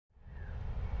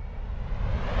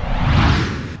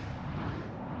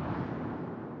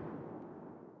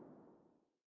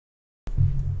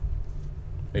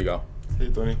There you go.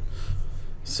 Hey Tony.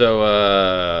 So,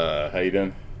 how you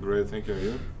doing? Great, thank you.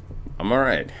 You? I'm all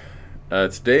right.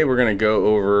 Today we're going to go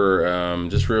over,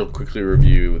 just real quickly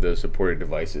review the supported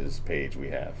devices page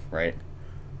we have, right?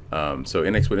 So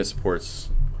NX Witness supports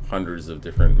hundreds of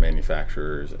different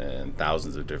manufacturers and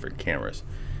thousands of different cameras.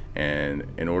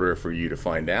 And in order for you to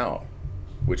find out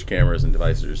which cameras and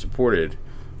devices are supported,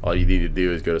 all you need to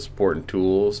do is go to Support and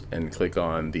Tools and click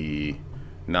on the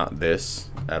not this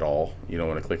at all. You don't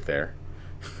want to click there.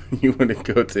 You want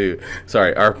to go to,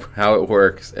 how it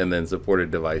works, and then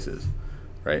supported devices,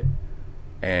 right?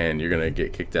 And you're going to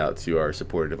get kicked out to our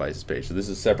supported devices page. So this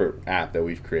is a separate app that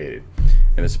we've created.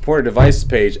 And the supported devices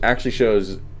page actually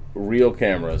shows real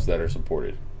cameras that are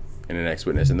supported in NX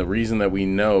Witness. And the reason that we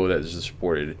know that this is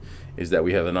supported is that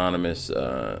we have anonymous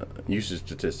usage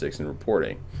statistics and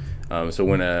reporting. So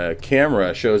when a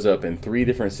camera shows up in 3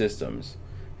 different systems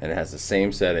and it has the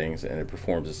same settings and it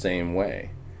performs the same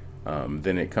way,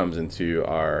 then it comes into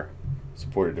our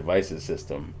supported devices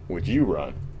system, which you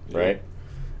run, right?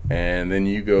 And then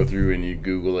you go through and you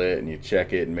Google it and you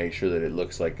check it and make sure that it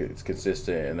looks like it's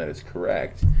consistent and that it's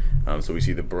correct. So we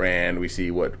see the brand, we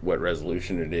see what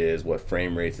resolution it is, what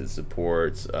frame rates it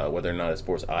supports, whether or not it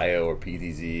supports IO or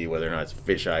PTZ, whether or not it's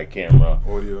fisheye camera,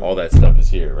 audio. All that stuff is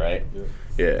here, right?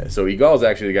 Yeah. So Igal's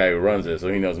actually the guy who runs it,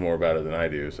 so he knows more about it than I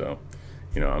do. So,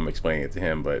 I'm explaining it to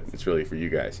him, but it's really for you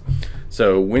guys.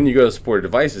 So when you go to the supported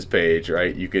devices page,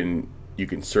 right, you can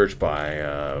search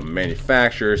by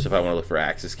manufacturers. So if I want to look for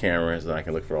Axis cameras, then I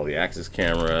can look for all the Axis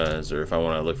cameras. Or if I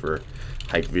want to look for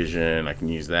Hikvision, I can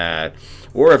use that.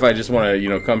 Or if I just want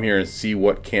to, come here and see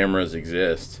what cameras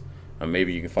exist,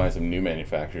 maybe you can find some new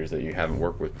manufacturers that you haven't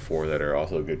worked with before that are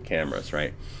also good cameras,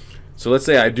 right? So let's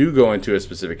say I do go into a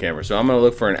specific camera. So I'm going to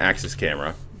look for an Axis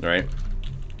camera, right?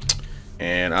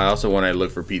 And I also want to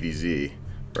look for PTZ,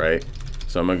 right?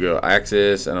 So I'm going to go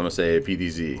Axis and I'm going to say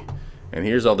PTZ. And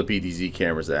here's all the PTZ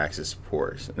cameras that Axis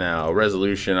supports. Now,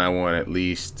 resolution, I want at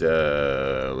least,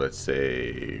 let's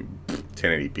say,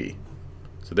 1080p.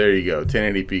 So there you go,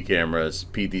 1080p cameras,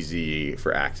 PTZ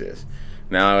for Axis.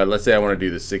 Now, let's say I want to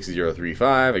do the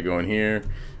 6035. I go in here,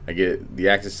 I get the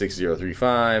Axis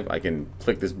 6035. I can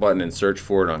click this button and search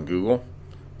for it on Google.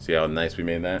 See how nice we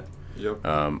made that? Yep.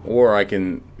 Or I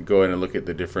can go in and look at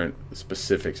the different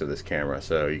specifics of this camera.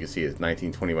 So you can see it's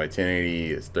 1920 by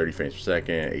 1080, it's 30 frames per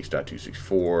second,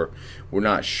 H.264. We're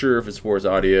not sure if it supports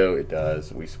audio. It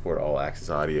does. We support all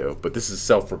Axis audio, but this is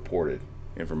self-reported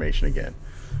information again,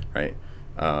 right?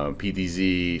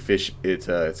 PTZ,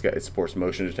 it supports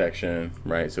motion detection,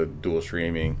 right? So dual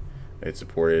streaming, it's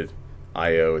supported.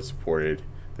 IO, it's supported.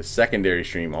 The secondary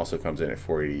stream also comes in at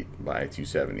 480 by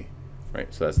 270,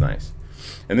 right? So that's nice.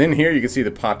 And then here you can see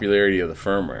the popularity of the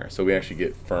firmware. So we actually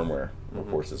get firmware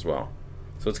reports as well.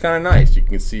 So it's kind of nice. You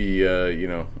can see,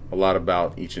 a lot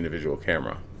about each individual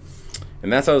camera.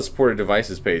 And that's how the supported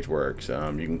devices page works. You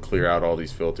can clear out all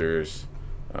these filters.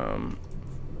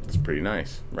 It's pretty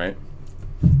nice, right?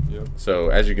 Yep. So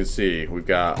as you can see, we've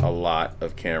got a lot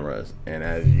of cameras. And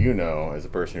as you know, as a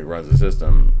person who runs the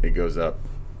system, it goes up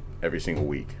every single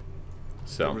week.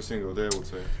 So Every single day, I would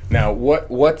say. now,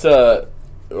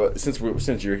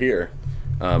 since you're here,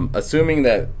 assuming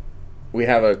that we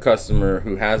have a customer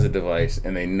who has a device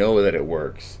and they know that it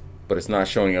works, but it's not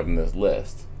showing up in this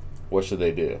list, what should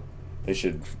they do? They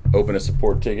should open a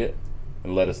support ticket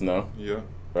and let us know, Yeah.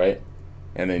 right?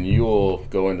 And then you will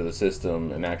go into the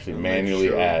system and actually And manually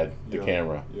make sure, add the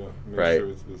camera. Yeah. Make Right. sure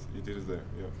it is there.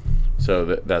 Yeah. So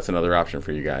that's another option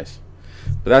for you guys.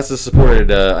 But that's the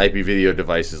supported IP video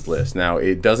devices list. Now,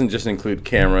 it doesn't just include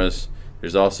cameras.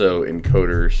 There's also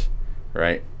encoders,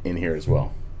 right, in here as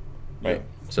well, right?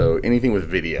 Yeah. So anything with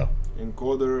video.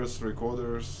 Encoders,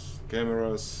 recorders,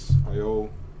 cameras,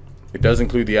 I/O. It does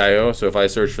include the I/O. So if I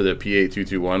search for the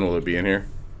P8221, will it be in here?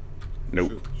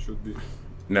 Nope. Should be.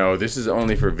 No, this is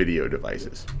only for video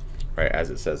devices, right, as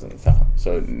it says on the top.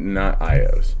 So not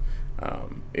I/Os.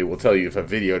 It will tell you if a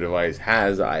video device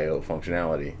has I/O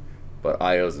functionality, but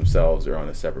I/Os themselves are on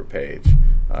a separate page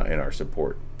in our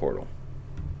support portal.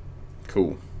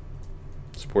 Cool.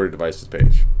 Supported devices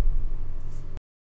page.